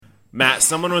Matt,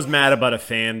 someone was mad about a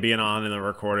fan being on in the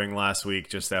recording last week.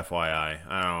 Just FYI,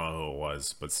 I don't know who it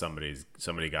was, but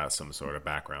somebody got some sort of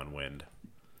background wind,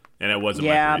 and it wasn't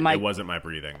it wasn't my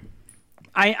breathing.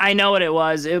 I know what it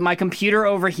was. My computer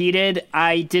overheated.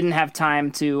 I didn't have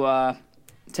time to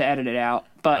edit it out.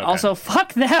 But also,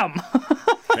 fuck them.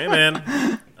 Hey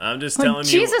man, I'm just telling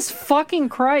you. Jesus fucking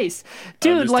Christ,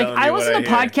 dude! Like I listen to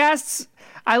podcasts.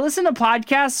 I listen to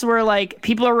podcasts where like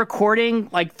people are recording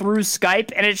like through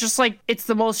Skype, and it's just like it's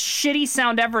the most shitty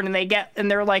sound ever, and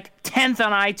they're like 10th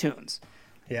on iTunes.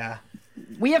 Yeah.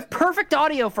 We have perfect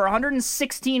audio for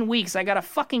 116 weeks. I got a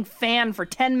fucking fan for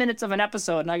 10 minutes of an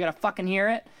episode, and I gotta fucking hear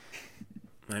it.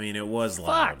 I mean, it was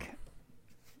loud. Fuck.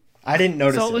 I didn't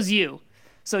notice. So it was you.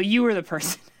 So you were the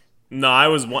person. No, I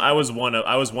was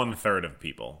 1/3 of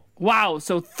people. Wow.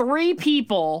 So 3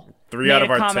 people. Three out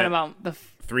of our 10. About the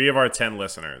 3 of our 10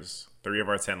 listeners. 3 of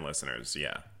our 10 listeners.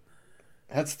 Yeah.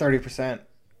 That's 30%.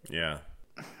 Yeah.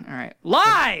 All right.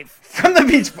 Live from the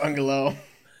Beach Bungalow.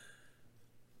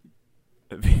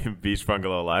 Beach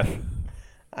Bungalow Live.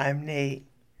 I'm Nate.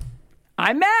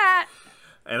 I'm Matt.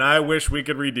 And I wish we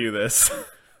could redo this.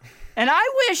 And I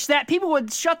wish that people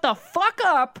would shut the fuck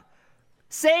up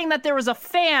saying that there was a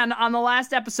fan on the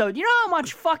last episode. You know how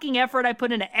much fucking effort I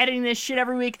put into editing this shit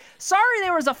every week? Sorry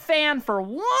there was a fan for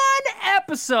one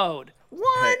episode.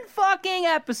 One fucking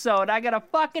episode. I gotta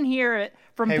fucking hear it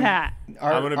from Pat.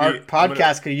 Our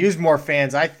podcast could use more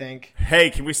fans, I think. Hey,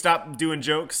 can we stop doing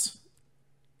jokes?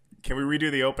 Can we redo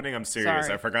the opening? I'm serious.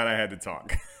 Sorry. I forgot I had to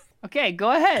talk. Okay,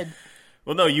 go ahead.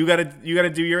 Well, no, you gotta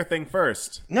do your thing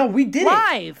first. No, we did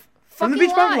live. It. From the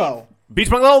Beach Bungalow. Beach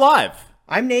Bungalow Live.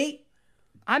 I'm Nate.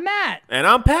 I'm Matt. And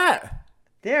I'm Pat.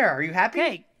 There, are you happy?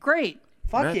 Okay, great.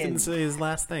 Matt didn't say his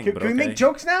last thing. Can we make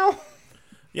jokes now?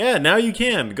 Yeah, now you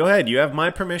can. Go ahead. You have my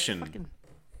permission.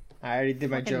 I already did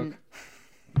my joke.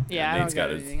 Yeah, I don't got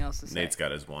anything else to say. Nate's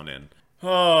got his one in.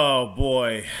 Oh,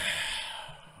 boy.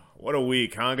 What a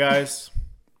week, huh, guys?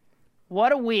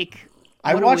 What a week.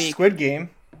 I watched Squid Game.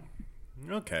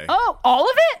 Okay. Oh, all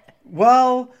of it?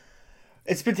 Well,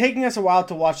 it's been taking us a while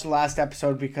to watch the last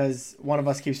episode because one of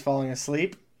us keeps falling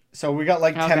asleep. So we got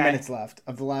like 10 minutes left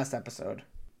of the last episode.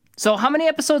 So how many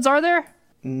episodes are there?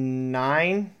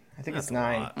 9. I think it's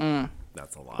 9.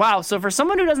 That's a lot. Wow, so for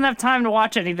someone who doesn't have time to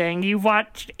watch anything, you've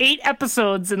watched 8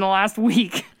 episodes in the last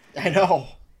week. I know.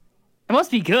 It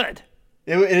must be good.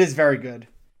 It is very good.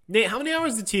 Nate, how many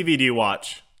hours of TV do you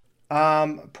watch?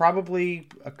 Probably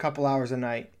a couple hours a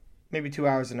night. Maybe 2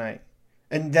 hours a night.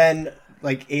 And then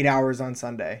like 8 hours on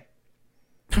Sunday.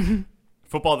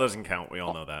 Football doesn't count. We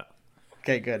all know that.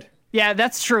 Okay, good. Yeah,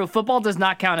 that's true. Football does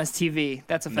not count as TV.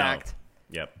 That's a fact.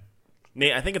 Yep.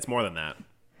 Nate, I think it's more than that.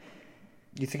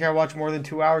 You think I watch more than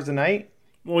 2 hours a night?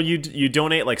 Well, you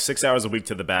donate like 6 hours a week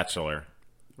to The Bachelor,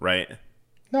 right?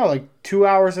 No, like 2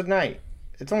 hours a night.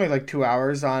 It's only like 2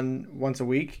 hours on once a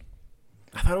week.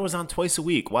 I thought it was on twice a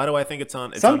week. Why do I think it's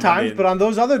on? Sometimes, but on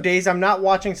those other days, I'm not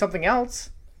watching something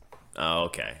else. Oh,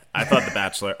 okay. I thought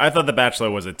The Bachelor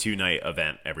was a 2-night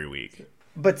event every week.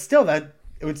 But still, it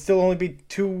would still only be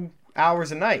 2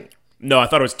 hours a night. No, I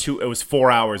thought it was 2. It was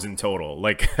 4 hours in total.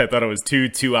 Like I thought it was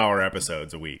 2-hour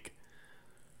episodes a week.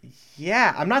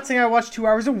 Yeah, I'm not saying I watch 2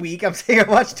 hours a week. I'm saying I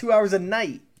watch 2 hours a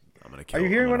night. Are you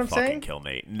hearing what I'm saying? Kill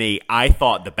Nate. Nate, I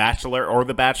thought The Bachelor or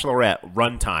The Bachelorette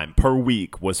runtime per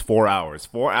week was 4 hours.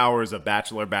 4 hours of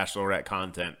Bachelorette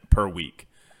content per week.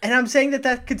 And I'm saying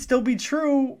that could still be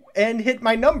true and hit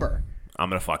my number. I'm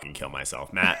gonna fucking kill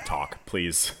myself. Matt, talk,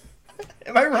 please.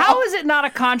 Am I wrong? How is it not a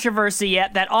controversy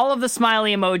yet that all of the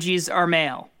smiley emojis are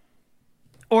male?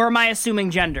 Or am I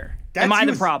assuming gender? Am I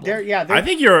the problem? I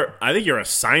think you're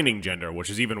assigning gender, which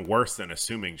is even worse than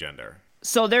assuming gender.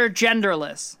 So they're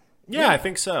genderless. Yeah, I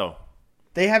think so.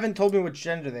 They haven't told me which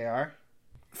gender they are.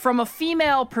 From a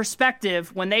female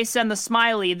perspective, when they send the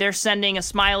smiley, they're sending a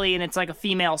smiley and it's like a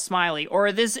female smiley.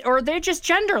 Or they're just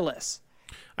genderless.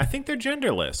 I think they're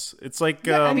genderless. It's like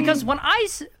because when I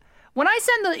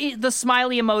send the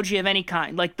smiley emoji of any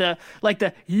kind, like the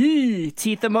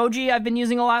teeth emoji I've been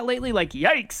using a lot lately, like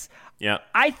yikes. Yeah.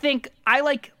 I think I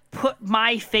like put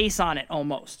my face on it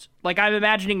almost. Like I'm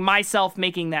imagining myself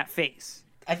making that face.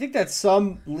 I think that's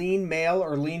some lean male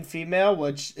or lean female,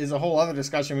 which is a whole other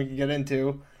discussion we can get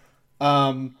into.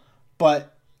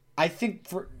 But I think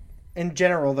in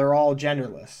general, they're all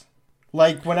genderless.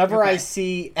 Like whenever I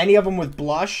see any of them with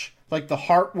blush, like the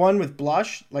heart one with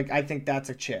blush, like I think that's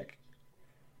a chick.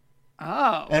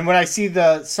 Oh. And when I see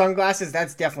the sunglasses,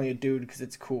 that's definitely a dude because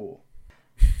it's cool.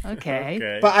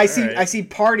 Okay. But I see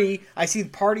party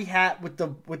hat with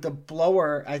the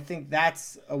blower. I think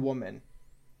that's a woman.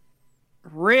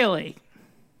 Really?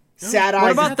 Sad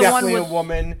eyes is definitely a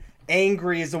woman,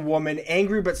 Angry is a woman.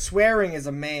 Angry but swearing is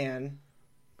a man.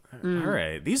 All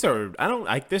right. These are,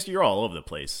 this, you're all over the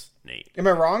place, Nate. Am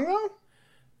I wrong, though?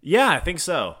 Yeah, I think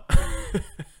so.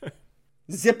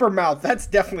 Zipper mouth, that's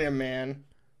definitely a man.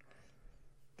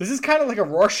 This is kind of like a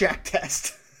Rorschach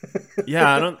test.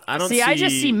 Yeah, I don't see. I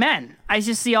just see men. I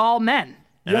just see all men.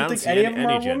 You don't think any of them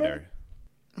are a woman?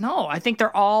 No, I think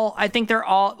they're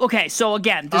all. Okay, so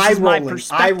again, this is my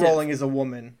perspective. Eye rolling is a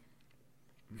woman.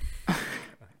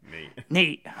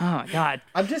 Nate, oh God.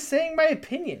 I'm just saying my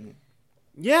opinion.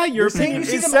 Yeah, your opinion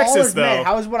is sexist, all as though. Men.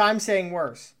 How is what I'm saying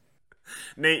worse?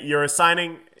 Nate, you're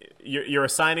assigning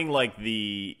like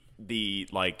the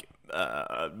like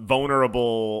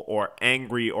vulnerable or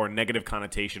angry or negative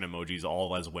connotation emojis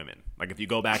all as women. Like if you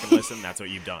go back and listen, that's what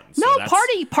you've done. So no,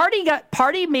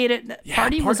 Party made it. Yeah,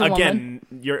 Party was a again,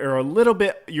 woman. You're a little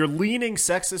bit. You're leaning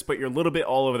sexist, but you're a little bit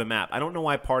all over the map. I don't know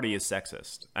why Party is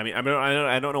sexist. I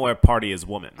don't know why Party is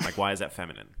woman. Like why is that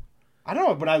feminine? I don't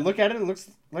know. When I look at it, it looks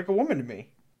like a woman to me.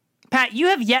 Pat, you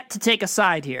have yet to take a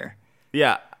side here.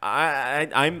 Yeah,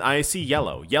 I see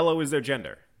yellow. Yellow is their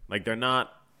gender. Like they're not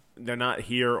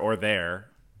here or there.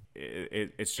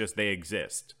 It's just they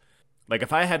exist. Like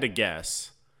if I had to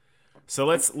guess, so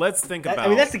let's think about. I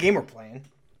mean, that's the game we're playing.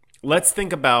 Let's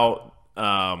think about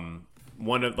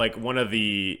one of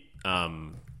the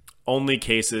only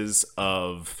cases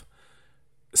of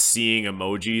seeing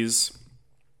emojis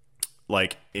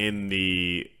like in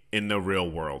the real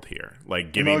world here,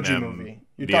 like giving emoji them movie.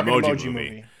 You're the talking emoji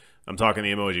movie. I'm talking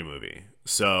the emoji movie.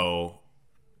 So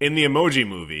in the emoji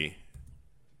movie,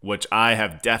 which I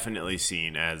have definitely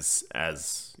seen as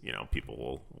you know,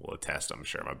 people will attest. I'm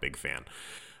sure I'm a big fan.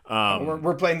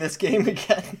 We're playing this game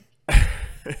again.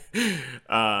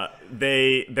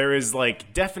 There is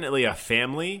like definitely a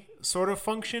family sort of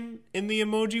function in the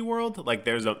emoji world. Like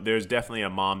there's definitely a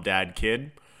mom, dad,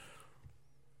 kid,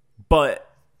 but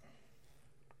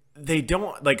they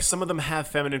don't, like some of them have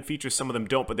feminine features, some of them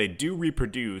don't, but they do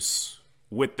reproduce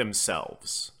with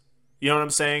themselves. You know what I'm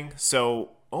saying?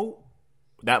 So,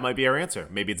 that might be our answer.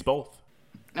 Maybe it's both.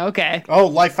 Okay. Oh,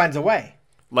 life finds a way.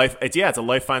 It's a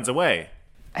life finds a way.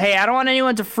 Hey, I don't want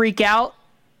anyone to freak out.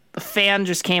 The fan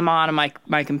just came on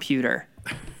my computer.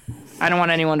 I don't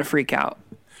want anyone to freak out.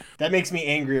 That makes me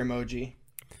angry emoji.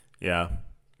 Yeah.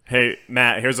 Hey,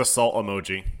 Matt, here's a salt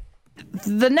emoji.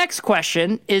 The next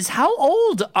question is, how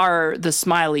old are the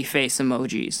smiley face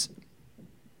emojis?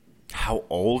 How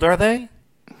old are they?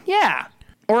 Yeah.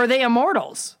 Or are they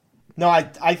immortals? No,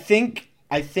 I think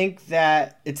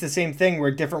that it's the same thing where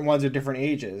different ones are different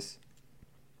ages.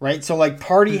 Right? So like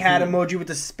Party had emoji with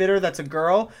the spitter, that's a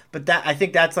girl, but I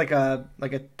think that's like a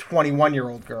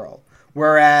 21-year-old girl.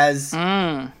 Whereas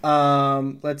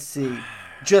let's see.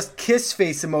 Just kiss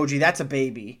face emoji, that's a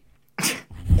baby.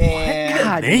 And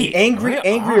God, angry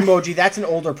emoji, that's an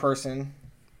older person.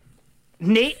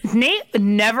 Nate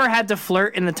never had to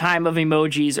flirt in the time of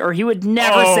emojis, or he would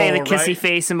never say the kissy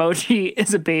face emoji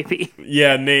is a baby.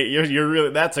 Yeah, Nate, you're really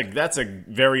that's a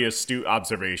very astute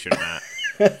observation,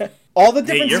 Matt. All the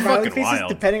different smiley faces, wild.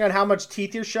 depending on how much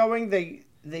teeth you're showing, they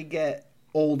get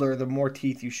older the more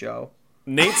teeth you show.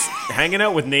 Nate's hanging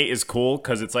out with Nate is cool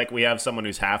because it's like we have someone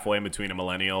who's halfway in between a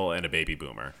millennial and a baby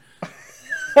boomer.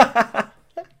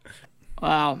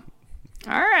 Wow. All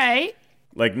right.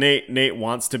 Like Nate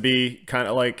wants to be kind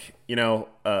of like, you know,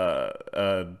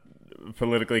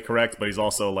 politically correct, but he's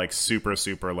also like super,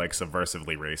 super like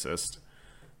subversively racist.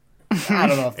 I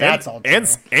don't know if that's all true. And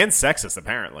sexist,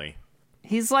 apparently.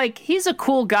 He's a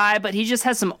cool guy, but he just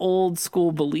has some old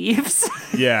school beliefs.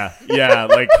 Yeah,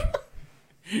 like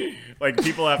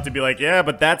people have to be like, yeah,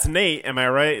 but that's Nate, am I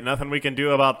right? Nothing we can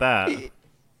do about that.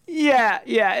 Yeah.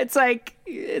 It's like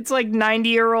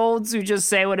 90-year-olds who just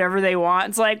say whatever they want.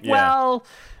 It's like, well,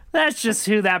 that's just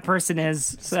who that person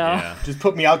is. So just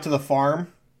put me out to the farm.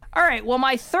 All right. Well,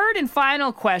 my third and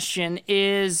final question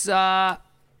is,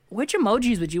 which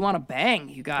emojis would you want to bang,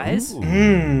 you guys?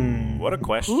 What a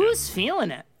question. Who's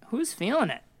feeling it?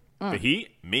 The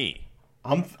heat? Me.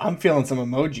 I'm feeling some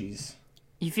emojis.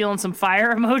 You feeling some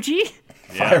fire emoji?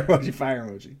 Yeah. Fire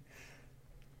emoji.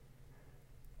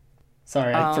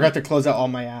 Sorry, I forgot to close out all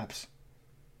my apps.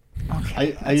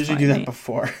 Okay, I usually do that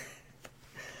before.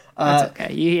 That's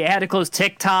okay. You had to close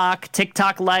TikTok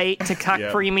Lite,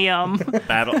 TikTok Premium.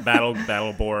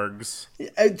 Battleborgs.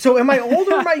 So am I old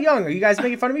or am I young? Are you guys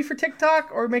making fun of me for TikTok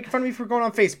or making fun of me for going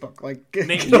on Facebook? Like,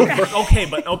 Nate,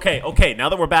 okay. Now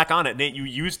that we're back on it, Nate, you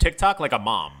use TikTok like a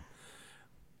mom.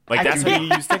 Like that's how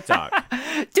you use TikTok.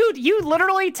 Dude, you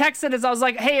literally texted as I was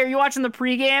like, hey, are you watching the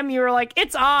pregame? You were like,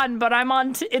 it's on, but I'm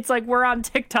on, it's like, we're on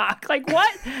TikTok. Like,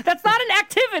 what? That's not an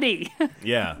activity.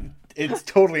 Yeah. It's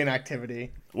totally an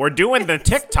activity. We're doing the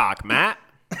TikTok, Matt.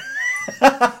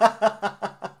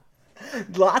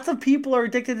 Lots of people are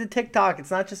addicted to TikTok.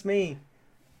 It's not just me.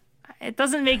 It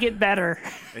doesn't make it better.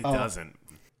 It doesn't.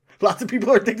 Lots of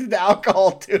people are addicted to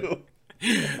alcohol too.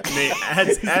 Nate,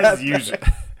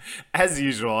 as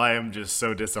usual, I am just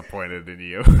so disappointed in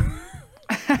you.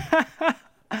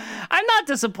 I'm not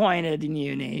disappointed in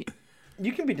you, Nate.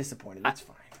 You can be disappointed. It's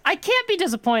fine. I can't be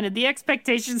disappointed. The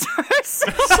expectations are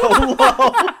so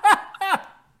low.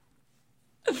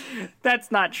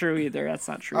 That's not true either. That's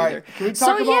not true All either.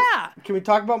 right, can we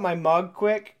talk about my mug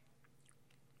quick?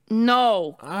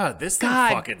 No. This thing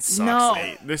God, fucking sucks, no.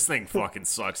 Nate. This thing fucking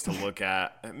sucks to look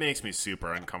at. It makes me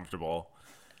super uncomfortable.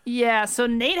 Yeah, so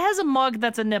Nate has a mug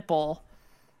that's a nipple.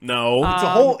 No. It's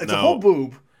a whole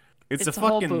boob. It's a a whole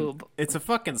fucking boob. It's a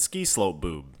fucking ski slope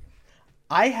boob.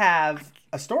 I have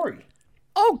a story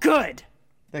Oh, good.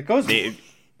 that goes. Nate,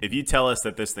 if you tell us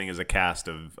that this thing is a cast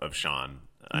of Sean,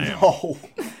 I am Oh,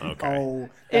 okay. oh,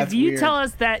 that's If you weird. tell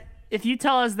us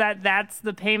that that's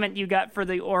the payment you got for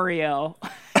the Oreo.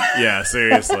 Yeah,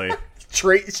 seriously.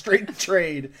 straight to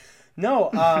trade.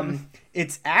 No,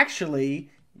 it's actually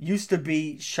used to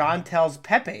be Chantel's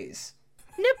Pepe's.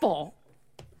 Nipple.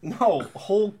 No,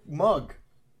 whole mug.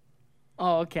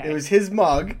 Oh, okay. It was his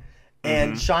mug,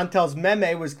 and Chantel's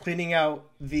meme was cleaning out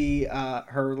the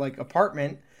her like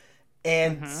apartment,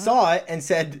 and saw it and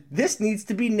said, "This needs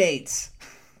to be Nate's."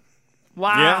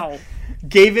 Wow. Yeah.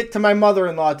 Gave it to my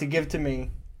mother-in-law to give to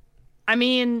me. I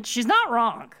mean, she's not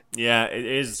wrong. Yeah, it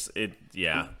is.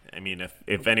 Yeah. I mean,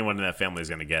 if anyone in that family is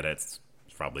gonna get it, it's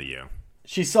probably you.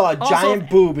 She saw a giant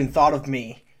boob and thought of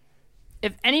me.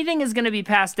 If anything is going to be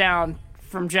passed down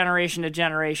from generation to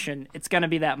generation, it's going to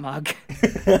be that mug.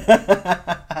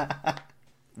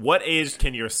 What age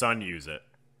can your son use it?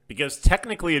 Because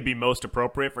technically, it'd be most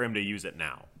appropriate for him to use it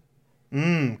now.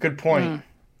 Good point.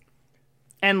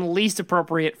 And least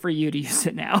appropriate for you to use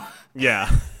it now. Yeah.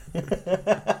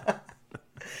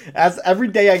 As every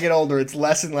day I get older, it's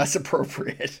less and less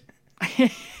appropriate. No,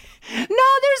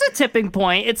 there's a tipping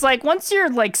point. It's like once you're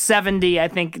like 70, I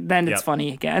think then it's Yep.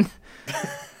 funny again.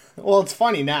 Well, it's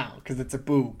funny now because it's a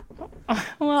boob.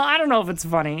 Well, I don't know if it's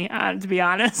funny, to be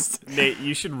honest. Nate,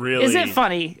 you should really. Is it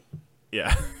funny?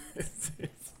 Yeah.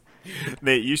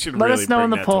 Nate, you should Let really us know bring in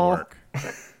the that poll. to work.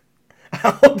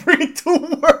 I'll bring it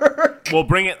to work. Well,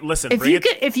 bring it. Listen, If bring you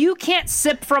it. if you can't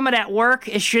sip from it at work,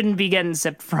 it shouldn't be getting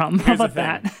sipped from. How Here's the about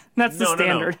that? thing. That's the No.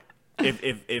 standard.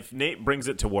 If Nate brings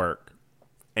it to work,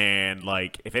 and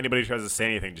like if anybody tries to say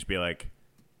anything, just be like,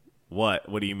 "What?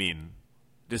 What do you mean?"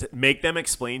 Just make them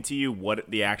explain to you what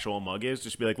the actual mug is.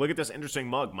 Just be like, "Look at this interesting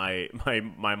mug my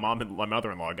mom and my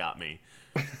mother-in-law got me."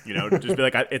 You know, just be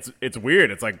like, "It's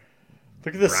weird. It's like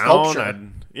Look at the brown. sculpture.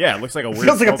 Yeah, it looks like a weird.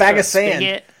 Feels like a bag of sculpture." sand.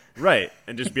 Spigot. Right,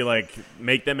 and just be like,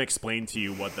 make them explain to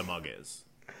you what the mug is.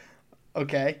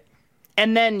 Okay.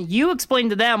 And then you explain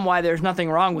to them why there's nothing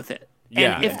wrong with it.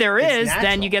 Yeah. And if there It's is, then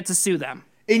natural. you get to sue them.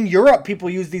 In Europe, people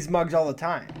use these mugs all the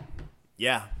time.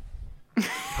 Yeah.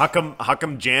 How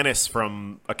come Janice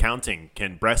from accounting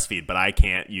can breastfeed, but I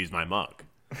can't use my mug?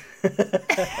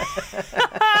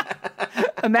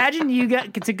 Imagine you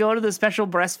get to go to the special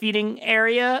breastfeeding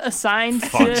area assigned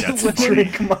Fuck, to that's women.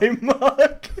 Drink my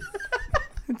mug.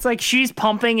 It's like she's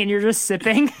pumping and you're just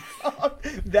sipping.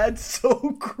 That's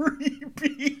so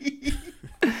creepy.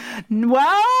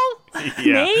 Well,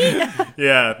 Yeah. Nate,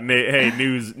 Yeah, Nate, hey,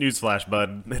 newsflash,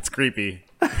 bud. It's creepy.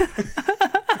 all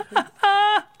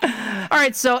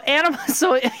right. So animal.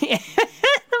 So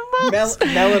animals.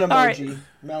 Melon right. emoji.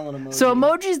 Melon emoji. So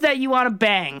emojis that you want to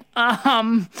bang.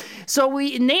 So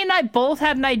Nate and I both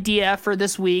had an idea for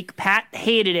this week. Pat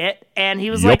hated it, and he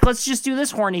was like, "Let's just do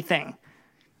this horny thing."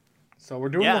 So we're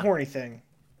doing Yeah. the horny thing.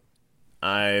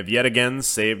 I've yet again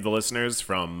saved the listeners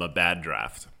from a bad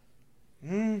draft.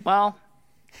 Well,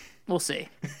 we'll see.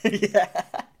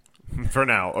 For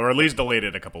now, or at least delayed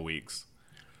it a couple weeks.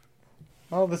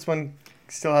 Well, this one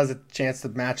still has a chance to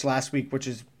match last week, which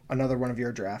is another one of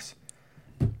your drafts.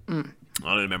 I don't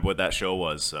remember what that show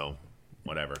was, so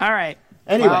whatever. All right.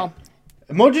 Anyway, Well,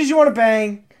 emojis you want to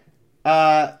bang.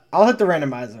 I'll hit the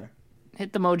randomizer.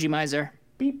 hit the emoji miser.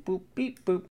 Beep boop beep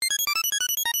boop.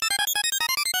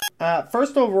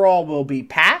 First overall will be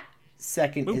Pat.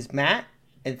 Second is Matt,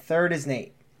 and third is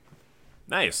Nate.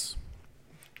 Nice.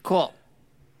 Cool.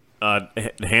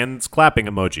 Hands clapping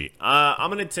emoji. I'm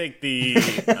gonna take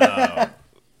the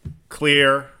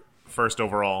clear first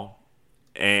overall,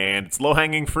 and it's low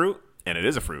hanging fruit, and it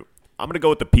is a fruit. I'm gonna go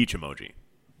with the peach emoji.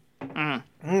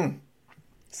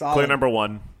 Solid. Clear number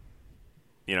one.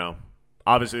 You know,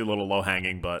 obviously a little low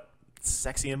hanging, but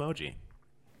sexy emoji.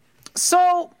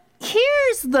 So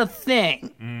here's the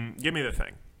thing. Give me the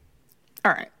thing.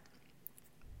 All right.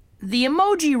 The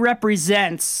emoji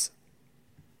represents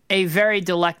a very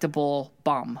delectable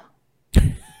bum.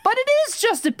 But it is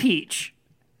just a peach.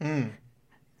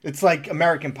 It's like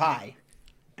American Pie.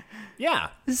 Yeah.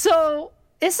 So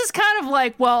this is kind of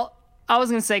like, well, I was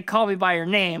going to say call me by your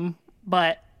name,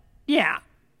 but yeah,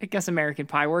 I guess American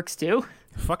Pie works too.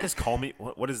 The fuck is Call Me?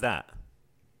 What is that?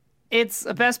 It's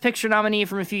a Best Picture nominee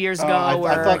from a few years ago. I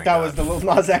where thought that was the Lil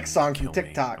Nas X song from Kill me.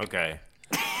 TikTok. Okay.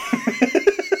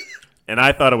 And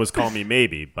I thought it was Call Me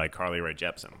Maybe by Carly Rae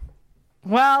Jepsen.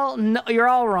 Well, no, you're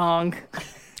all wrong.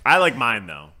 I like mine,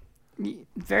 though.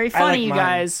 Very funny, like you mine.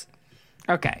 guys.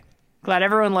 Okay. Glad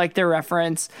everyone liked their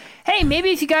reference. Hey,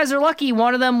 maybe if you guys are lucky,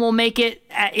 one of them will make it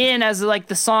in as like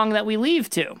the song that we leave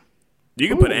to. You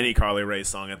can put any Carly Rae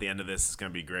song at the end of this. It's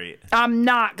going to be great. I'm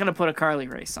not going to put a Carly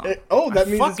Rae song. That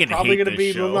means fucking it's probably hate going to be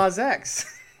this Lil show. Nas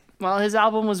X. Well, his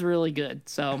album was really good,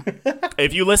 so.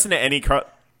 If you listen to any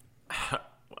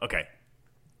okay.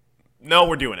 No,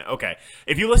 we're doing it. Okay.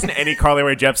 If you listen to any Carly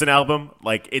Rae Jepsen album,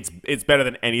 like it's better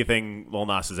than anything Lil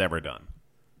Nas has ever done.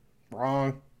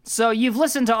 Wrong. So you've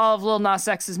listened to all of Lil Nas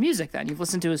X's music then? You've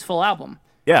listened to his full album?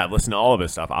 Yeah, I've listened to all of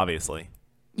his stuff, obviously.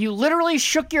 You literally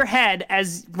shook your head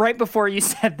as right before you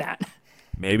said that.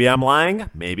 Maybe I'm lying.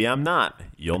 Maybe I'm not.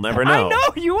 You'll never know. I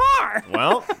know you are.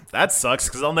 Well, that sucks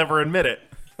because I'll never admit it.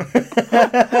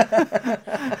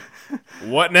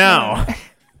 What now?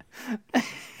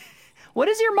 What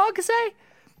does your mug say?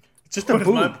 It's just a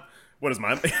boob. What is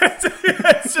mine?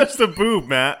 It's just a boob,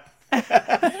 Matt.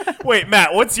 Wait,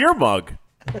 Matt, what's your mug?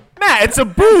 Matt, it's a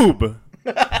boob.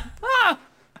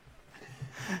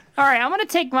 All right, I'm going to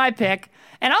take my pick,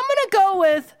 and I'm going to go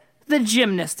with the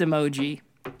gymnast emoji.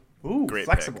 Ooh, Great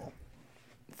flexible.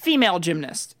 Female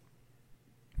gymnast.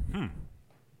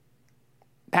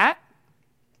 Pat?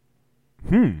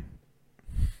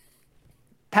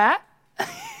 Pat?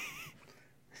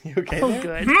 You okay Oh,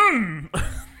 there? good.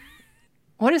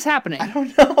 What is happening? I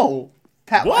don't know.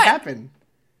 Pat, what What? happened?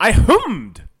 I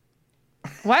hummed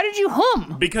Why did you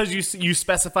hum? because you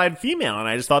specified female, and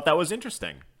I just thought that was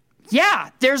interesting. Yeah,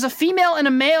 there's a female and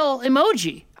a male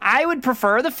emoji. I would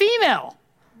prefer the female.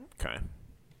 Okay.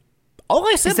 All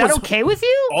I said Is that was okay with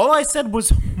you? All I said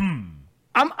was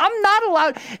I'm not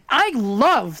allowed. I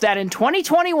love that in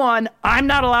 2021, I'm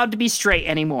not allowed to be straight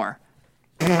anymore.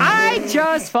 I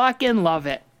just fucking love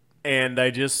it.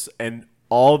 and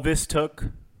all this took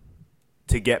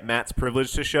to get Matt's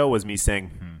privilege to show was me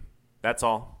saying That's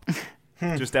all.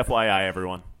 Just FYI,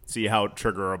 everyone. See how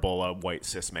triggerable a white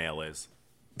cis male is.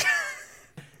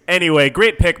 Anyway,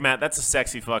 great pick, Matt. That's a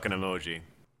sexy fucking emoji.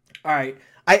 All right.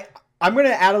 I'm gonna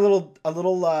add a little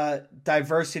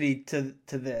diversity to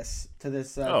this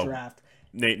draft.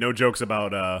 Nate, no jokes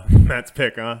about Matt's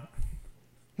pick, huh?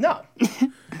 No.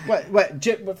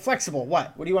 What flexible?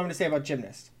 What do you want me to say about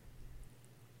gymnast?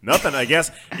 Nothing, I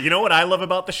guess. You know what I love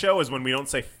about the show is when we don't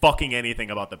say fucking anything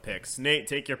about the picks. Nate,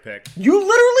 take your pick. You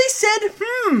literally said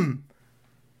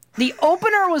The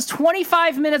opener was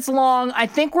 25 minutes long. I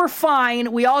think we're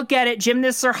fine. We all get it.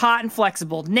 Gymnasts are hot and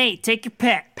flexible. Nate, take your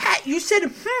pick. Pat, you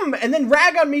said and then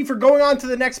rag on me for going on to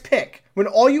the next pick when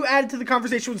all you added to the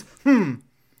conversation was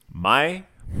My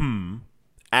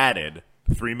added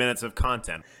 3 minutes of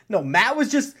content. No, Matt was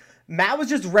just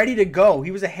ready to go.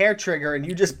 He was a hair trigger, and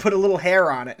you just put a little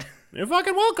hair on it. You're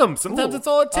fucking welcome. Sometimes that's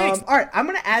all it takes. All right, I'm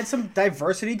going to add some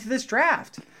diversity to this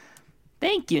draft.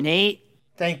 Thank you, Nate.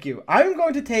 Thank you. I'm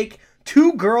going to take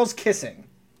two girls kissing.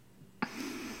 Oh,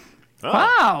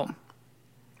 Wow.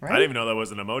 I didn't even know that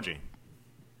was an emoji.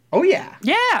 Oh, yeah.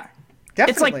 Yeah.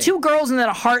 Definitely. It's like two girls and then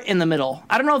a heart in the middle.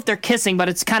 I don't know if they're kissing, but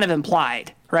it's kind of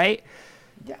implied, right?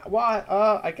 Yeah,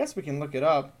 well, I guess we can look it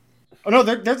up. Oh, no,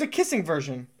 there's a kissing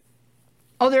version.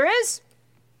 Oh, there is?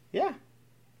 Yeah.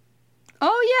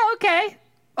 Oh, yeah, okay.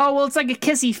 Oh, well, it's like a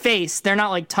kissy face. They're not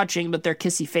like touching, but they're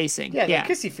kissy facing. Yeah, they're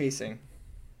kissy facing.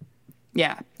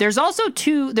 Yeah. There's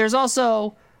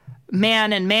also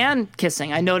man and man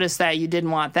kissing. I noticed that you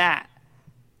didn't want that.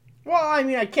 Well, I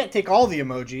mean, I can't take all the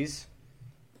emojis.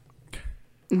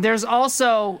 There's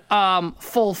also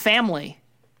full family.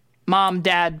 Mom,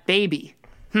 dad, baby.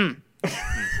 I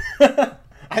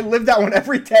live that one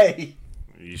every day.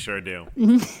 You sure do.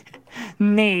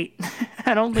 Nate,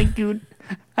 I don't think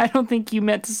you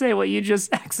meant to say what you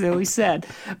just accidentally said.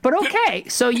 But okay,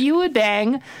 so you would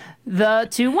bang the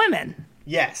two women.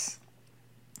 Yes.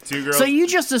 Two girls. So you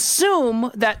just assume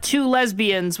that two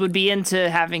lesbians would be into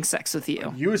having sex with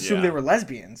you. You assume Yeah. they were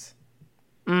lesbians.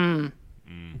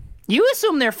 You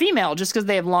assume they're female just because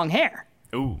they have long hair.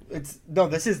 Ooh,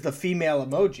 This is the female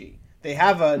emoji. They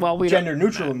have a Well, we don't- gender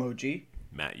neutral emoji.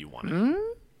 Matt, you won it.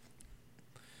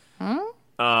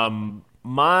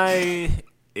 my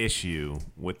issue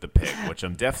with the pick, which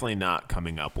I'm definitely not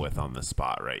coming up with on the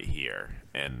spot right here,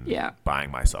 and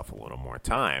buying myself a little more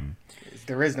time.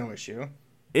 There is no issue.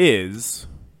 Is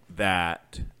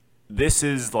that this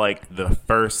is like the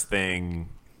first thing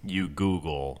you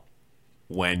Google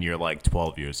when you're like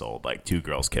 12 years old, like two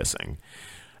girls kissing.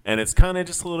 And it's kind of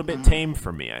just a little bit tame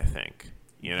for me, I think.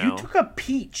 You know? You took a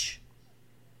peach.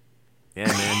 Yeah,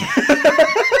 man.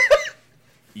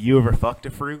 You ever fucked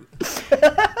a fruit?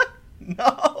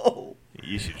 No.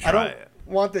 You should try I don't it.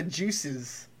 want the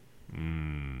juices.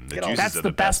 The juices That's are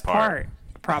the best part,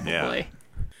 probably. Yeah.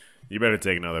 You better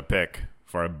take another pick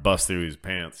before I bust through these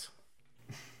pants.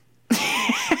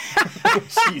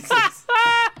 Jesus.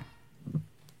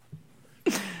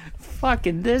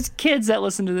 Fucking, there's kids that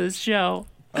listen to this show.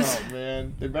 Oh,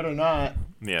 man. They better not.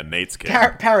 Yeah, Nate's kid.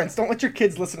 Parents, don't let your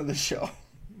kids listen to this show.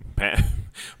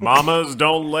 Mamas,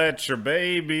 don't let your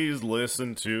babies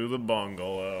listen to the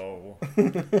bungalow.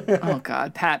 Oh,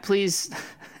 God. Pat, please.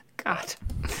 God.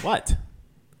 What?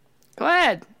 Go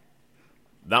ahead.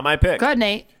 Not my pick. Go ahead,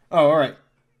 Nate. Oh, all right.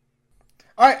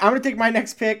 All right, I'm going to take my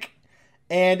next pick,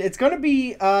 and it's going to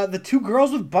be the two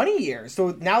girls with bunny ears.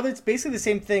 So now that's basically the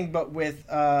same thing, but with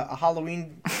a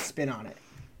Halloween spin on it.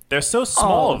 They're so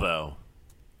small, Oh. though.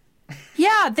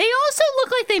 Yeah, they also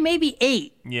look like they may be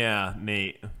 8. Yeah,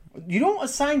 Nate. You don't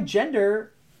assign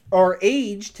gender or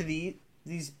age to these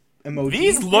emojis.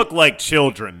 These look like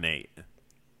children, Nate.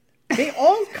 They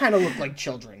all kind of look like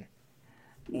children.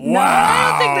 No, I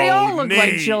don't think they all look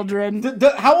like Nate. children.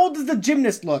 How old does the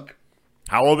gymnast look?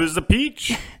 How old is the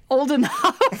peach? Old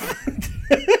enough.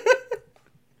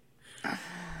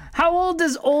 How old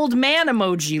does old man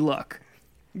emoji look?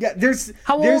 Yeah, there's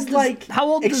How there's old does- like how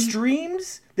old does-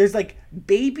 extremes. There's like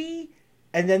baby,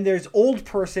 and then there's old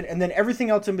person, and then everything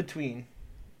else in between.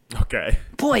 Okay.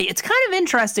 Boy, it's kind of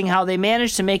interesting how they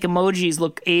managed to make emojis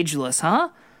look ageless, huh?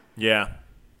 Yeah.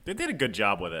 They did a good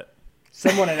job with it.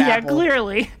 Someone at Yeah, Apple,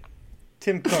 clearly.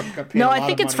 Tim Cook. got paid No, a I lot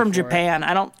think of it's money from for it. Japan.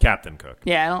 I don't. Captain Cook.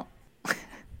 Yeah, I don't.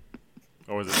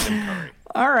 Or was it Tim Curry?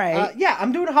 All right. Yeah,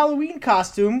 I'm doing a Halloween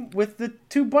costume with the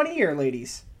two bunny ear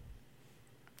ladies.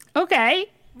 Okay.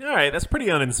 All right, that's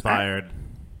pretty uninspired.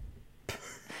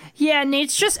 Yeah,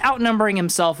 Nate's just outnumbering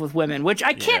himself with women, which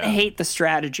I can't Yeah. hate the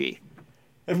strategy.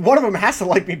 And one of them has to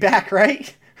like me back,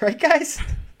 right? Right, guys?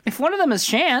 If one of them is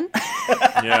Shan,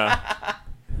 Yeah.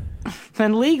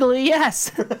 then legally,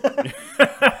 yes.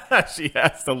 She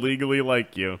has to legally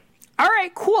like you. All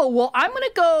right, cool. Well, I'm going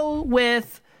to go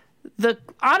with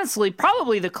honestly,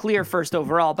 probably the clear first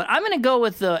overall, but I'm going to go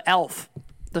with the elf,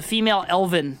 the female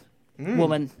elven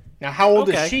woman. Now, how old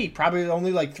Okay. is she? Probably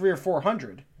only like 300 or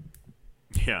 400.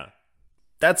 Yeah.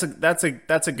 That's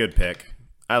a good pick.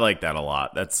 I like that a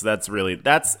lot. That's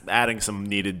adding some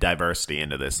needed diversity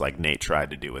into this, like Nate tried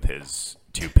to do with his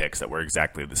two picks that were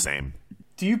exactly the same.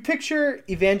 Do you picture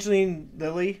Evangeline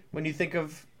Lilly when you think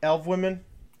of elf women?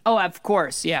 Oh, of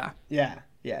course, yeah. Yeah,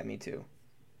 me too.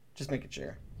 Just making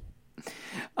sure.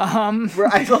 Anyway,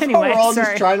 I love how we're all sorry.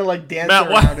 just trying to like dance Matt,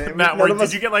 around it. Matt, None of did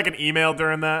us- you get like an email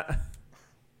during that?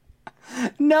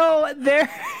 No,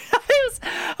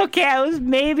 I was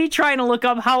maybe trying to look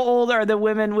up how old are the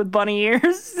women with bunny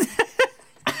ears.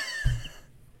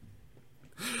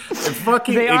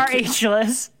 They are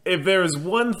ageless. If there's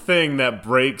one thing that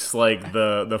breaks like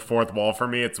the fourth wall for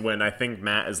me, it's when I think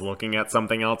Matt is looking at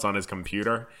something else on his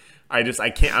computer. I'm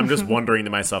just wondering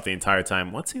to myself the entire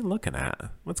time, what's he looking at?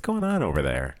 What's going on over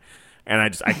there?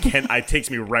 And it takes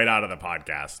me right out of the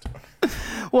podcast.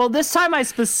 Well, this time I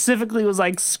specifically was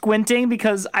like squinting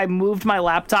because I moved my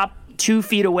laptop 2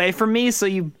 feet away from me so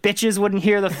you bitches wouldn't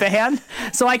hear the fan.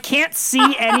 So I can't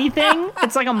see anything.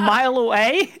 It's like a mile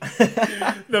away. The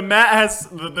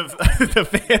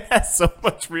fan has so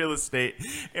much real estate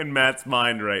in Matt's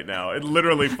mind right now. It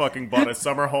literally fucking bought a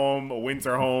summer home, a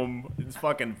winter home. It's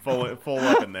fucking full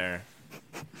up in there.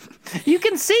 You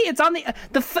can see it's on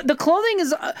the clothing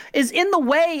is in the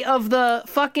way of the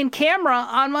fucking camera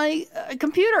on my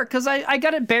computer because I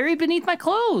got it buried beneath my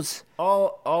clothes.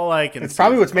 All I can. It's see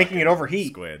probably is what's the making it fucking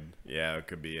overheat. Squid. Yeah, it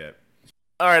could be it.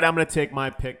 All right, I'm gonna take my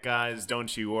pick, guys.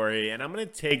 Don't you worry. And I'm gonna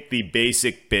take the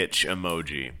basic bitch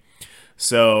emoji.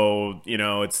 So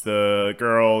it's the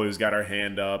girl who's got her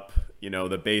hand up.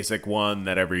 The basic one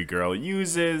that every girl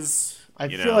uses. I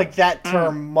feel like that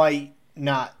term might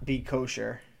not be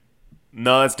kosher.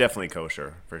 No, that's definitely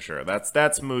kosher for sure.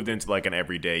 That's moved into like an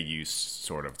everyday use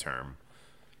sort of term.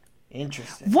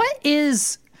 Interesting. What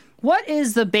is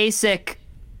the basic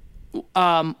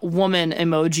woman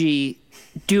emoji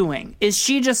doing? Is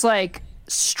she just like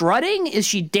strutting? Is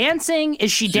she dancing? Is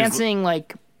she dancing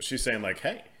like She's saying like,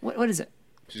 "Hey." what is it?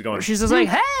 She's going. She's just like,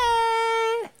 hey,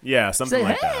 Yeah, something Say,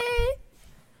 like hey. that.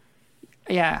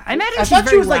 Yeah, I imagine I she's thought she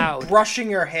very was loud. like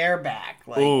brushing her hair back.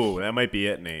 Like, Ooh, that might be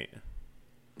it, Nate.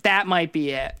 That might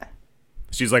be it.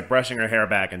 She's like brushing her hair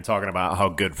back and talking about how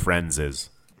good Friends is.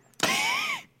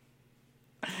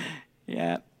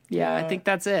 Yeah, I think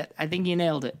that's it. I think you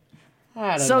nailed it.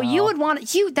 I don't So know. you would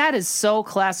want you. That is so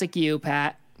classic you,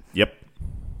 Pat. Yep.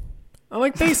 I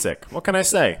like basic. What can I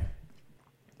say?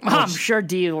 I'm sure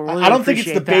Dee will really I don't think it's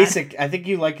the appreciate that. basic. I think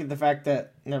you like the fact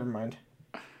that. Never mind.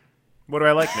 What do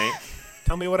I like, Nate?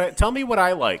 Tell me what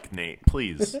I like, Nate,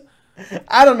 please.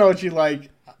 I don't know what you like.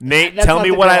 Nate, That's tell not me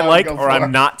the what girl I would like, go or for.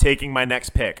 I'm not taking my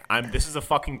next pick. This is a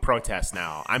fucking protest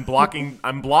now. I'm blocking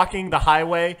the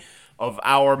highway of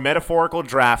our metaphorical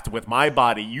draft with my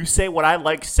body. You say what I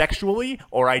like sexually,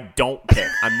 or I don't pick.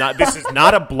 I'm not. This is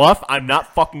not a bluff. I'm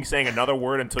not fucking saying another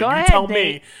word until Go you ahead, tell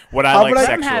Nate. me what I How like about I-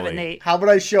 Let him have it, sexually. Nate. How about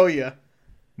I show you?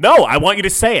 No, I want you to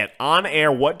say it on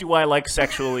air. What do I like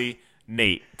sexually,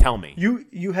 Nate? Tell me.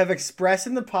 You have expressed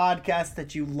in the podcast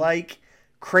that you like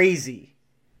crazy.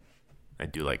 I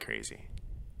do like crazy.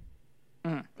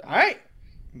 All right.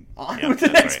 On Yeah, with the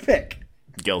that's next right. pick.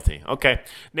 Guilty. Okay,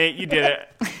 Nate, you did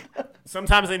it.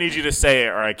 Sometimes I need you to say it,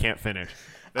 or I can't finish.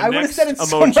 The I would have next said it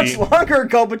so emoji- much longer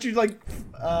ago, but you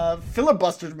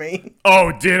filibustered me.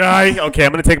 Oh, did I? Okay,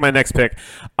 I'm gonna take my next pick.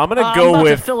 I'm gonna I'm go about to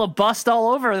with filibust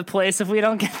all over the place if we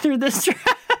don't get through this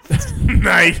draft.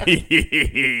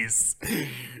 nice,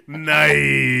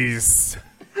 nice.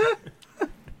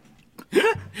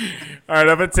 All right,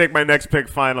 I'm gonna take my next pick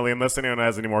finally, unless anyone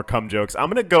has any more cum jokes. I'm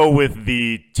gonna go with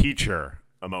the teacher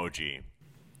emoji.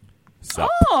 Sup?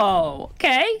 Oh,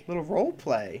 okay. Little role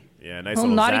play. Yeah, nice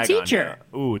Little little naughty zag on teacher.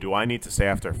 ya. Ooh, do I need to say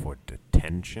after for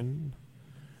detention?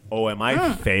 Oh, am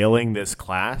I failing this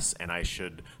class and I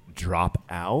should drop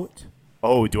out?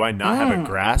 Oh, do I not have a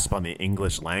grasp on the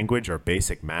English language or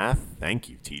basic math? Thank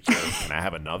you, teacher. Can I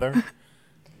have another?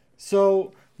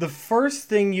 So the first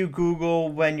thing you Google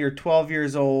when you're 12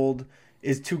 years old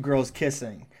is two girls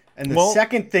kissing. And the Well-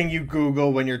 second thing you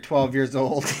Google when you're 12 years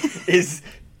old is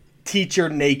teacher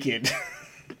naked.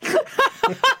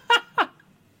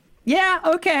 Yeah,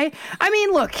 okay. I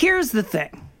mean, look, here's the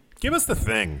thing. Give us the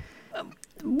thing.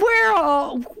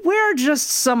 We're just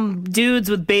some dudes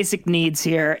with basic needs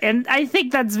here, and I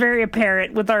think that's very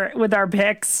apparent with our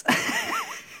picks.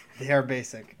 They are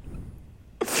basic.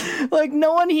 Like,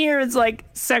 no one here is like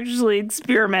sexually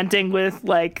experimenting with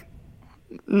like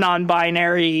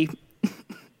non-binary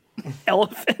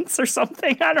elephants or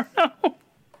something. I don't know.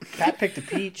 Pat picked a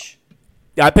peach.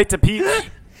 Yeah, I picked a peach.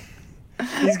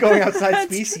 He's going outside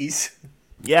species.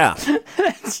 Yeah.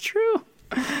 That's true.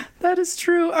 That is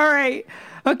true. All right.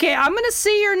 Okay, I'm gonna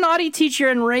see your naughty teacher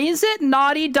and raise it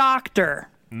naughty doctor.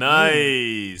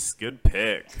 Nice. Good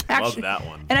pick. Actually- Love that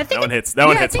one. and I think that one it- hits. That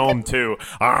one yeah, I hits think home too.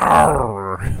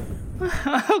 Arrgh.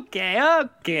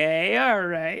 Okay, all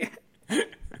right.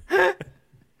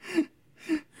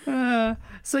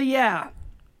 So yeah,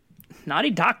 naughty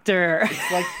doctor.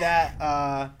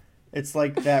 It's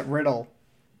like that riddle.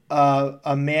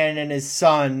 A man and his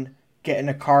son get in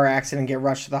a car accident and get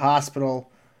rushed to the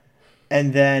hospital.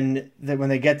 And then when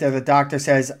they get there, the doctor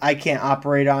says, I can't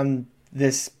operate on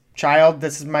this child.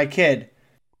 This is my kid.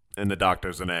 And the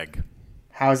doctor's an egg.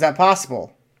 How is that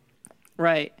possible?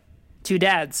 Right. Two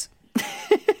dads.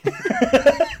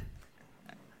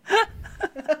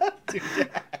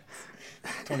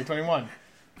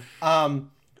 2021.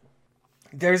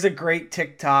 There's a great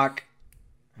TikTok.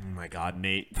 Oh my God,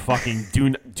 Nate! Fucking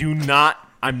do not.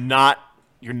 I'm not.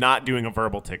 You're not doing a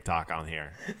verbal TikTok on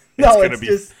here. No, gonna it's be-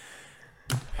 just.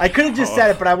 I could have just said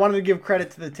it, but I wanted to give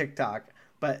credit to the TikTok.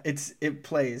 But it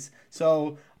plays.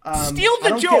 So Steal I the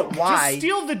don't joke. get why. Just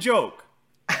steal the joke.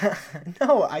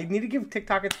 No, I need to give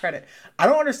TikTok its credit. I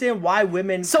don't understand why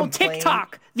women. So complain.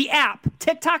 TikTok, the app,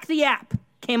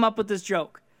 came up with this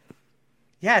joke.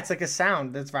 Yeah, it's like a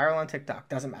sound that's viral on TikTok.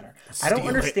 Doesn't matter. I don't Steal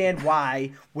understand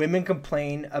why women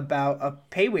complain about a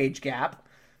pay wage gap.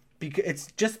 Because it's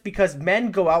just because men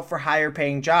go out for higher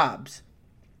paying jobs.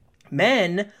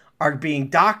 Men are being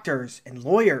doctors and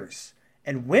lawyers,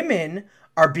 and women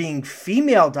are being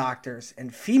female doctors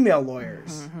and female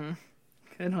lawyers.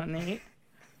 Good one, Nate.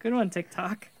 Good one,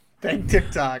 TikTok. Thank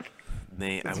TikTok.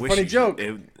 Nate, It's I a wish funny you- joke.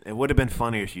 It would have been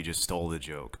funnier if you just stole the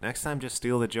joke. Next time, just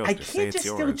steal the joke. I Just say can't it's just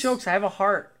yours. steal jokes. I have a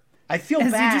heart. I feel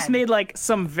As bad. you just made like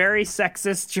some very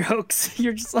sexist jokes.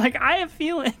 You're just like, I have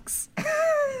feelings.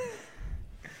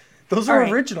 Those All are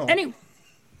right. original.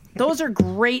 Those are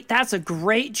great. That's a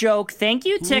great joke. Thank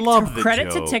you, Love the Credit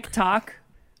joke. to TikTok.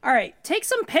 All right, take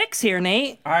some pics here,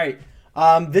 Nate. All right.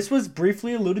 This was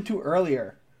briefly alluded to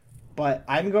earlier, but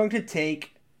I'm going to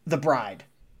take the bride.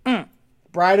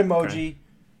 Bride emoji.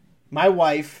 my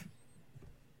wife.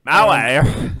 My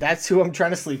wife. That's who I'm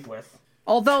trying to sleep with.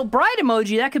 Although bride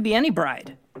emoji, that could be any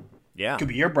bride. Yeah. Could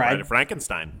be your bride. Bride of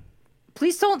Frankenstein.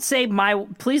 Please don't say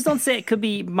it could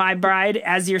be my bride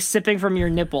as you're sipping from your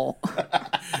nipple.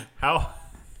 How?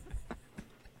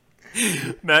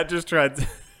 Matt just tried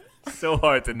so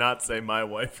hard to not say my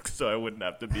wife so I wouldn't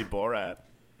have to be Borat.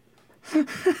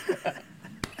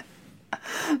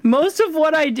 Most of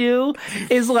what I do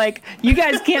is like, you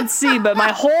guys can't see, but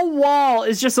my whole wall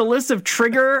is just a list of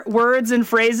trigger words and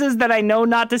phrases that I know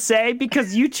not to say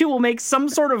because you two will make some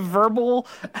sort of verbal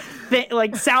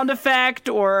like sound effect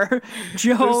or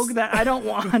joke that I don't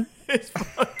want. This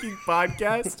fucking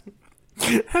podcast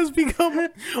has become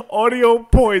audio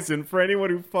poison for anyone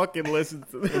who fucking listens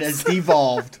to this. It has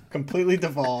devolved, completely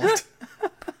devolved.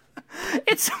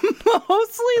 It's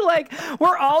mostly like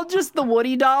we're all just the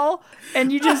Woody doll,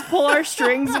 and you just pull our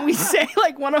strings and we say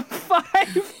like one of 5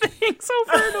 things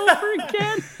over and over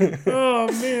again.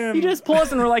 Oh man! You just pull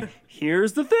us and we're like,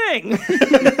 "Here's the thing,"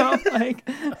 you know, like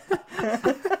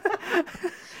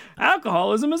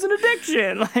alcoholism is an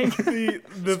addiction. Like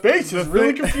the Space is really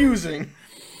thing- confusing.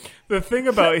 The thing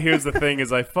about here's the thing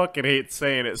is I fucking hate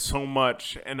saying it so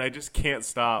much, and I just can't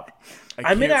stop.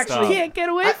 I mean, can't actually- stop. can't get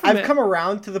away from I've it. come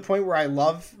around to the point where I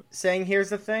love saying "here's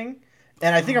the thing,"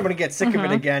 and I think I'm gonna get sick of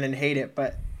it again and hate it.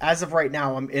 But as of right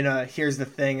now, I'm in a "here's the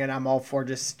thing," and I'm all for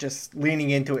just leaning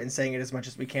into it and saying it as much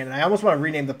as we can. And I almost want to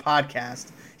rename the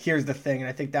podcast "Here's the Thing," and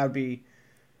I think that would be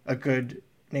a good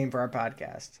name for our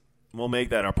podcast. We'll make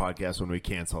that our podcast when we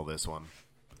cancel this one.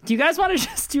 Do you guys want to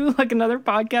just do like another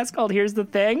podcast called "Here's the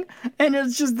Thing," and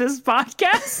it's just this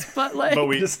podcast, but like, But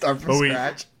we Just start from but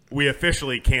scratch. We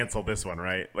officially cancel this one,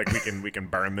 right? Like we can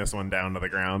burn this one down to the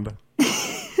ground.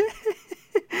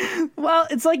 well,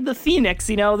 it's like the phoenix,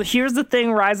 you know. The "Here's the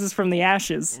Thing" rises from the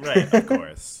ashes. Right, of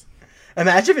course.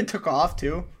 Imagine if it took off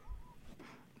too.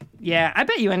 Yeah, I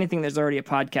bet you anything there's already a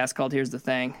podcast called "Here's the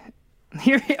Thing."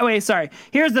 Here's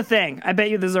the thing. I bet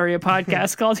you there's already a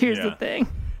podcast called "Here's the Yeah. Thing."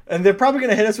 And they're probably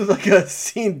gonna hit us with like a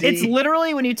C&D. It's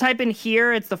literally when you type in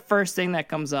 "here," it's the first thing that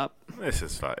comes up. This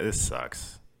is fun. This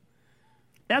sucks.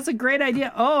 That's a great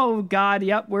idea. Oh God,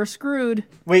 yep, we're screwed.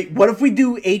 Wait, what if we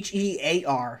do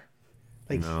HEAR?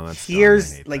 Like No, that's dumb. I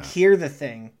here's hate like that. hear the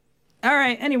thing. All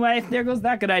right. Anyway, there goes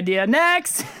that good idea.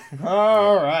 Next.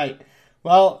 All right.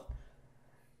 Well,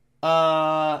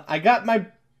 I got my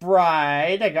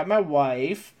bride, I got my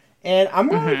wife, and I'm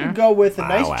going to go with a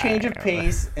nice change of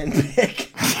pace and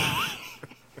pick.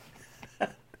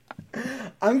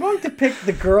 I'm going to pick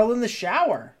the girl in the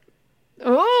shower. Ooh.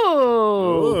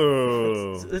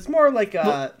 Ooh. It's more like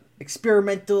a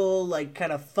experimental, like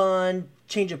kind of fun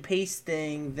change of pace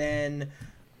thing than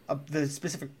the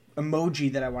specific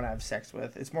emoji that I want to have sex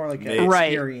with. It's more like an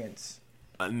Right. experience.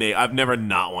 Nate, I've never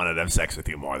not wanted to have sex with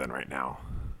you more than right now.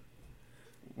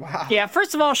 Wow. Yeah,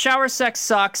 first of all, shower sex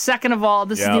sucks. Second of all,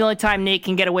 this is Yep. the only time Nate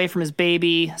can get away from his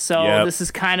baby, so Yep. this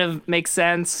is kind of makes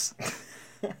sense.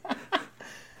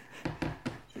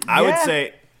 I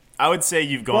Yeah. would say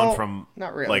you've gone Well, from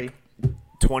not really. like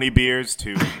 20 beers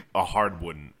to a hard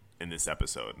wooden in this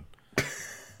episode.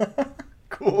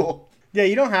 Cool. Yeah,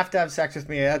 you don't have to have sex with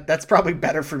me. That's probably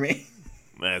better for me.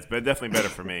 It's definitely better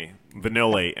for me.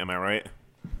 Vanilla, am I right?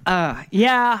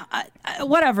 Yeah,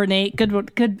 whatever, Nate. Good,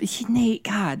 Nate.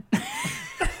 God, Nate,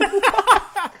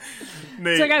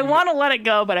 it's like I want to let it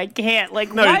go, but I can't.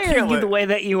 Like, No, you why can't are you let- the way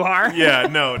that you are? yeah,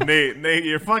 no, Nate,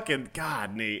 you're fucking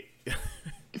God, Nate.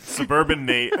 Suburban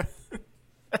Nate.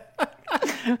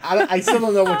 I still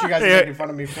don't know what you guys are Yeah. making fun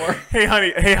of me for. Hey,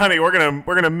 honey, we're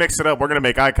gonna mix it up. We're gonna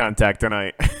make eye contact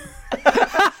tonight.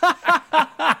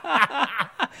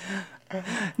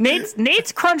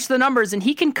 Nate's crunched the numbers, and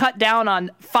he can cut down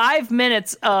on 5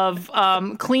 minutes of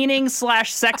cleaning /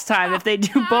 sex time if they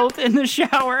do both in the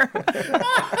shower.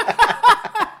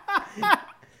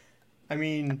 I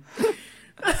mean,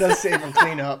 it does save on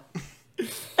cleanup.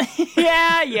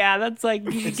 yeah, that's like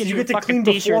you You get your get to fucking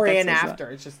clean t-shirt before that and says that.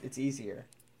 after. It's easier.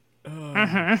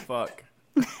 Fuck.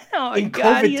 Oh, In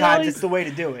God, COVID you times, know, it's the way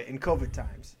to do it. In COVID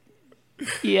times.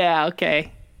 yeah,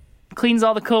 okay. Cleans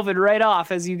all the COVID right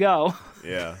off as you go.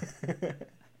 Yeah.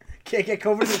 Can't get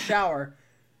COVID in the shower.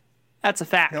 That's a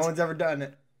fact. No one's ever done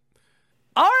it.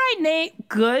 All right, Nate.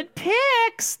 Good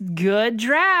picks. Good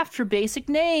draft for basic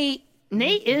Nate.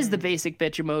 Nate is the basic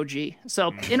bitch emoji.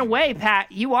 So, in a way,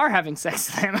 Pat, you are having sex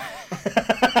with him.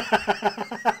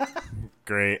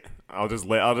 Great. I'll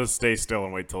just stay still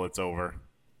and wait till it's over.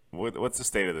 What's the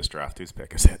state of this draft? Whose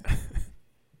pick is it?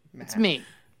 It's me.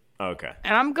 Okay.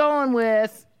 And I'm going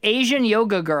with Asian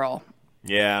yoga girl.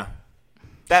 Yeah.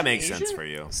 That makes sense for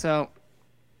you. So,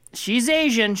 she's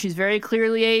Asian. She's very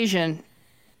clearly Asian.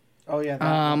 Oh yeah. That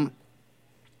Um,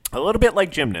 A little bit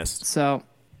like gymnasts. so,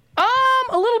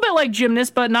 a little bit like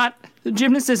Gymnast, but not.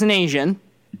 Gymnast isn't Asian.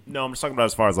 No, I'm just talking about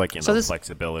as far as like, So this-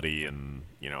 flexibility and,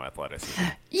 athleticism.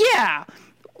 Yeah.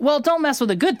 Well, don't mess with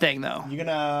a good thing though. You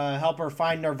gonna help her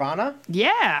find Nirvana?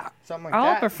 Yeah. Something like I'll that.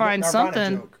 help her find Nirvana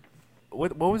something. Joke.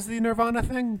 What was the Nirvana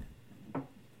thing?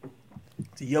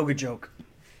 It's a yoga joke,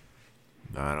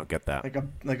 No, I don't get that.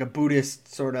 like a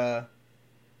Buddhist sort of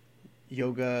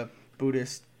yoga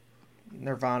Buddhist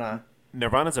Nirvana.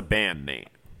 Nirvana's a band, Nate.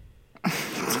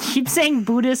 Keep saying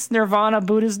Buddhist Nirvana.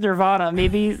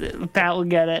 Maybe Pat will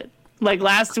get it. Like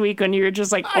last week when you were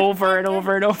just like over and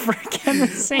over and over again the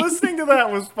same. Listening to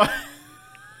that was fun.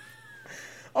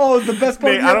 Oh, the best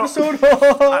part Mate, of the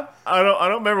episode. I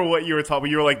don't remember what you were talking about.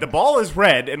 You were like, the ball is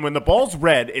red, and when the ball's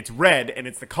red, and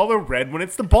it's the color red when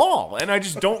it's the ball, and I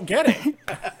just don't get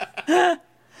it.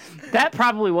 That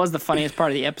probably was the funniest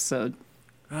part of the episode.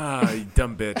 Ah, you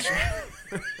dumb bitch.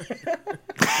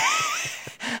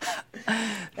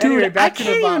 Anyway, Dude, back to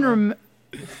Nirvana.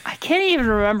 I can't even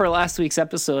remember last week's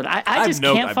episode. I just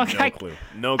can't I fucking. have no clue.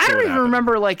 No I clue don't what even happened.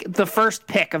 remember like the first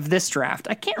pick of this draft.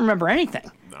 I can't remember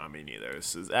anything. No, me neither.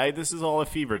 This is all a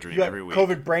fever dream You got every week.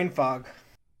 COVID brain fog.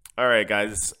 All right,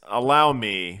 guys, allow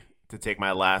me to take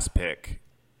my last pick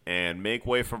and make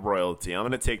way for royalty. I'm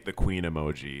going to take the queen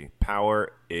emoji.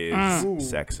 Power is Ooh.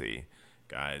 sexy,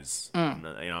 guys. I'm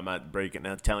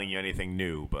not telling you anything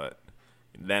new, but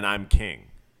then I'm king.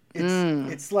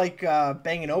 It's like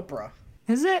banging Oprah.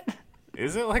 Is it?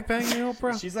 Is it like banging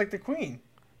Oprah? She's like the queen.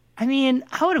 I mean,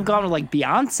 I would have gone with like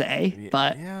Beyonce,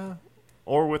 but Yeah.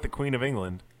 Or with the Queen of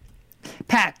England.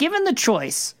 Pat, given the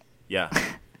choice, Yeah.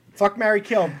 Fuck, marry,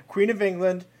 kill. Queen of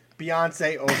England,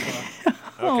 Beyonce, Oprah.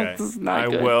 Okay. this is not I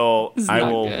good. will This is I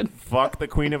not will good. fuck the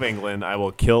Queen of England. I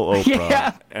will kill Oprah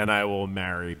Yeah. and I will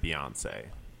marry Beyonce.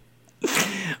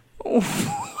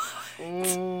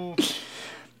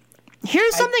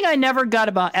 here's something I never got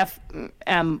about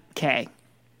FMK.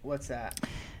 What's that?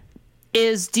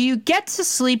 Is do you get to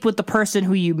sleep with the person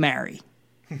who you marry?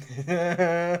 You'll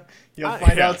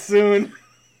find yeah. out soon.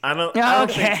 I don't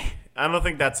Okay. I don't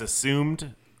think that's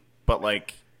assumed, but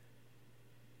like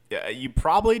yeah, you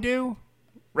probably do.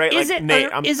 Right? Is like, it- Nate,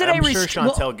 or I'm, is it I'm a sure rest-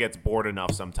 Chantel well- gets bored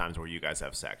enough sometimes where you guys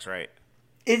have sex, right?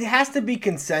 It has to be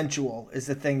consensual, is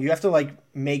the thing. You have to like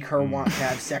make her want to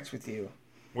have sex with you.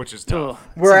 Which is Ugh. tough.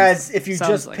 Whereas if you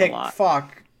sounds just like a pick lot.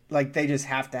 fuck, like they just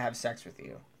have to have sex with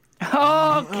you.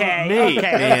 Okay. Nate,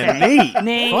 okay. man, okay. Nate.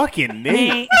 Nate. Fucking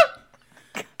Nate.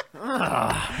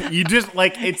 Nate. You just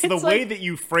like it's the It's way like- that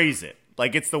you phrase it.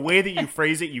 Like it's the way that you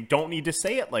phrase it. You don't need to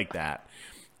say it like that.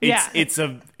 Yeah. It's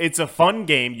a fun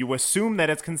game. You assume that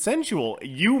it's consensual.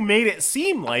 You made it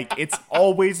seem like it's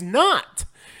always not.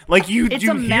 Like you It's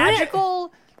do a hear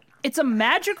magical. It's a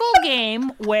magical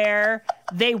game where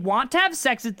they want to have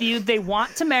sex with you, they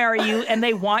want to marry you, and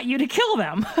they want you to kill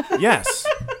them. it? Yes.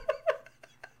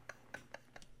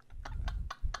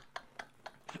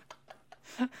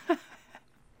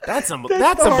 That's That's a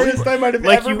the hardest I might have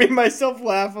like ever you, made myself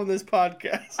laugh on this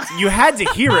podcast. you had to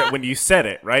hear it when you said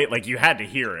it, right? Like you had to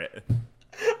hear it.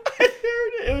 I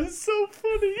heard it. It was so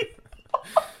funny.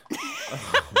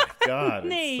 God,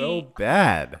 Nate. it's so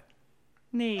bad.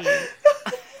 Nate.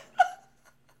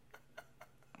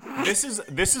 This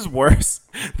is worse.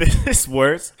 This is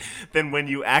worse than when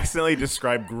you accidentally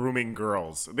describe grooming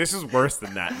girls. This is worse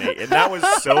than that, Nate. And that was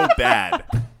so bad.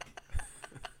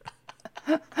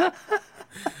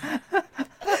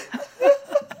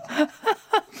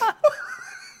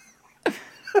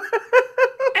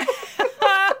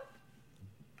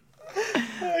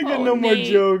 I got no more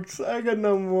Nate. jokes. I got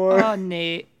no more. Oh,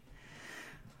 Nate.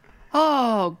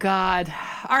 Oh, God.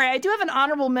 All right, I do have an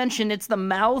honorable mention. It's the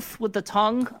mouth with the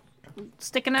tongue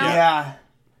sticking out. Yeah.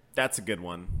 That's a good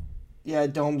one. Yeah,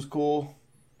 Dome's cool.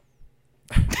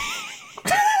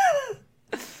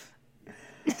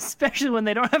 Especially when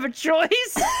they don't have a choice.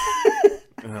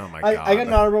 Oh my I god. got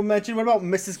an honorable mention. What about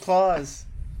Mrs. Claus?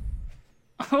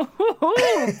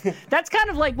 That's kind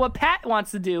of like what Pat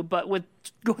wants to do, but with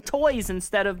toys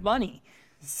instead of money.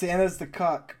 Santa's the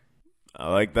cuck.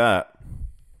 I like that.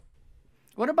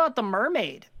 What about the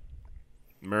mermaid?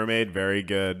 Mermaid, very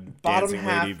good. Bottom Dancing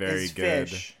half lady, very is good.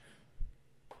 fish.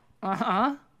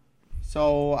 Uh-huh.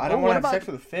 So I don't what want to have about- sex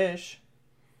with a fish.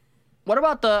 What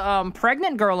about the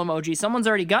pregnant girl emoji? Someone's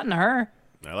already gotten to her.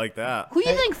 I like that. Who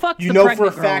you think fucked You the know for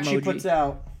pregnant a girl fact emoji? she puts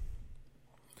out.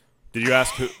 Did you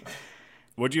ask who?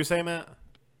 What'd you say, Matt?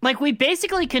 Like, we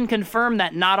basically can confirm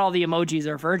that not all the emojis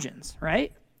are virgins,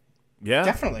 right? Yeah.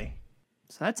 Definitely.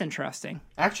 So that's interesting.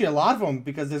 Actually, a lot of them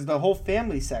because there's the whole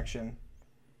family section.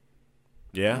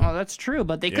 Yeah. Oh, that's true,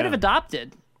 but they could have Yeah.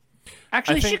 adopted.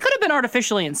 Actually, she could have been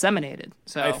artificially inseminated.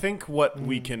 So I think what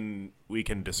we can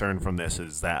discern from this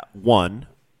is that, one,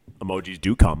 emojis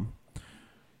do come.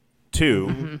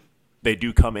 Two, they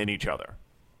do come in each other.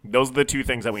 Those are the two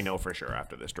things that we know for sure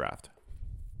after this draft.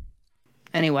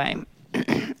 Anyway,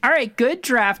 all right, good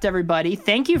draft, everybody.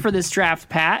 Thank you for this draft,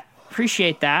 Pat.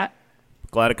 Appreciate that.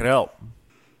 Glad it could help.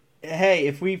 Hey,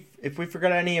 if we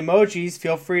forgot any emojis,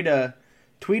 feel free to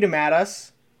tweet them at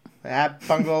us at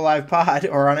Bungalow Live Pod,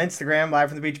 or on Instagram, Live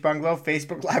from the Beach Bungalow,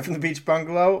 Facebook, Live from the Beach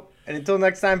Bungalow. And until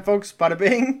next time, folks, bada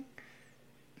bing.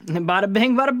 Bada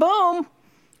bing, bada boom.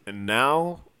 And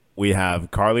now we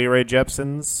have Carly Rae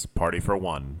Jepsen's Party for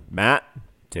One. Matt,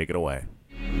 take it away.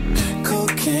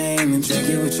 Cocaine and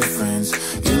drinking with your friends.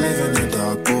 You live in the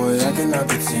dark, boy, I cannot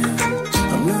pretend.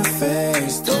 I'm not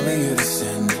faced, only you to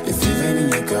sin. If you've been in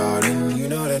your garden, you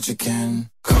know that you can.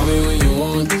 Call me when you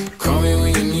want, call me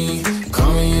when you need.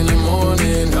 Call me in the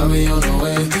morning, I'll be on the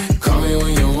way. Call me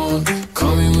when you want,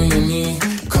 call me when you need.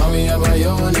 Call me out by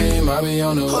your name, I'll be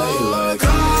on the way.